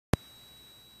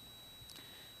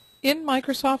In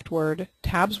Microsoft Word,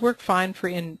 tabs work fine for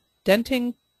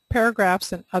indenting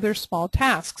paragraphs and other small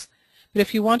tasks, but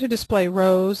if you want to display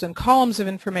rows and columns of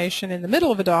information in the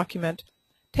middle of a document,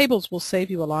 tables will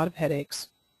save you a lot of headaches.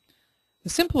 A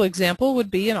simple example would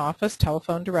be an Office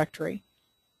telephone directory.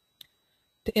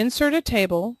 To insert a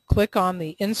table, click on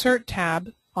the Insert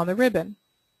tab on the ribbon.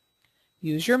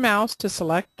 Use your mouse to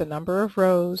select the number of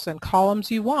rows and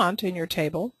columns you want in your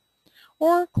table,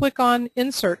 or click on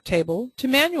Insert Table to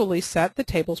manually set the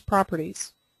table's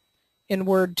properties. In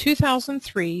Word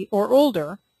 2003 or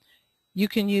older, you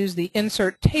can use the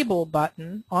Insert Table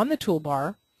button on the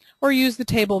toolbar or use the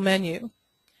Table menu.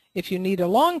 If you need a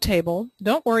long table,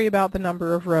 don't worry about the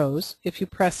number of rows. If you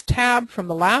press Tab from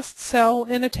the last cell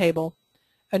in a table,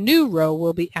 a new row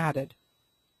will be added.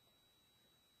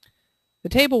 The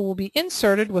table will be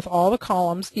inserted with all the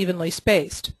columns evenly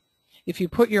spaced. If you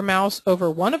put your mouse over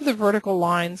one of the vertical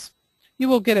lines, you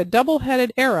will get a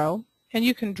double-headed arrow, and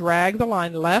you can drag the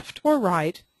line left or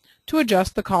right to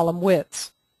adjust the column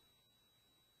widths.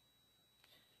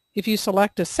 If you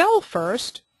select a cell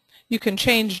first, you can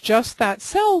change just that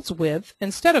cell's width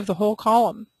instead of the whole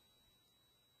column.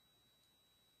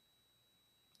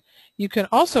 You can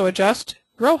also adjust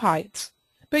row heights,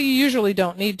 but you usually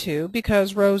don't need to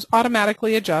because rows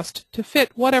automatically adjust to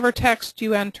fit whatever text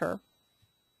you enter.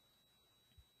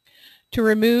 To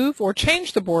remove or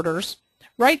change the borders,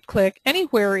 right-click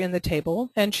anywhere in the table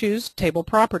and choose Table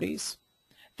Properties.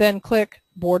 Then click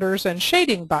Borders and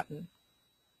Shading button.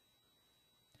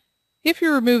 If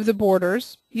you remove the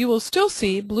borders, you will still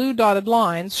see blue dotted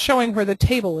lines showing where the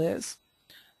table is.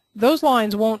 Those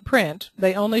lines won't print,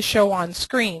 they only show on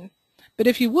screen, but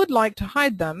if you would like to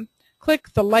hide them,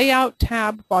 click the Layout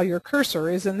tab while your cursor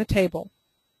is in the table.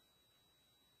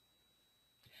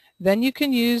 Then you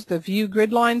can use the View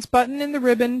Grid Lines button in the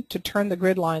ribbon to turn the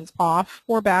grid lines off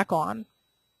or back on.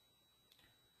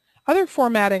 Other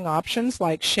formatting options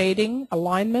like shading,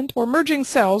 alignment, or merging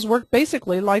cells work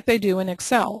basically like they do in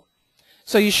Excel,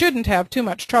 so you shouldn't have too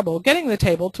much trouble getting the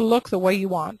table to look the way you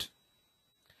want.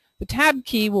 The Tab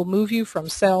key will move you from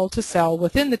cell to cell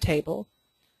within the table,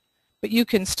 but you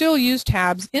can still use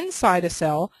tabs inside a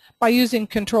cell by using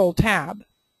Control-Tab.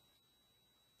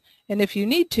 And if you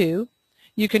need to,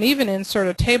 you can even insert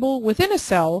a table within a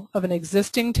cell of an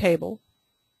existing table.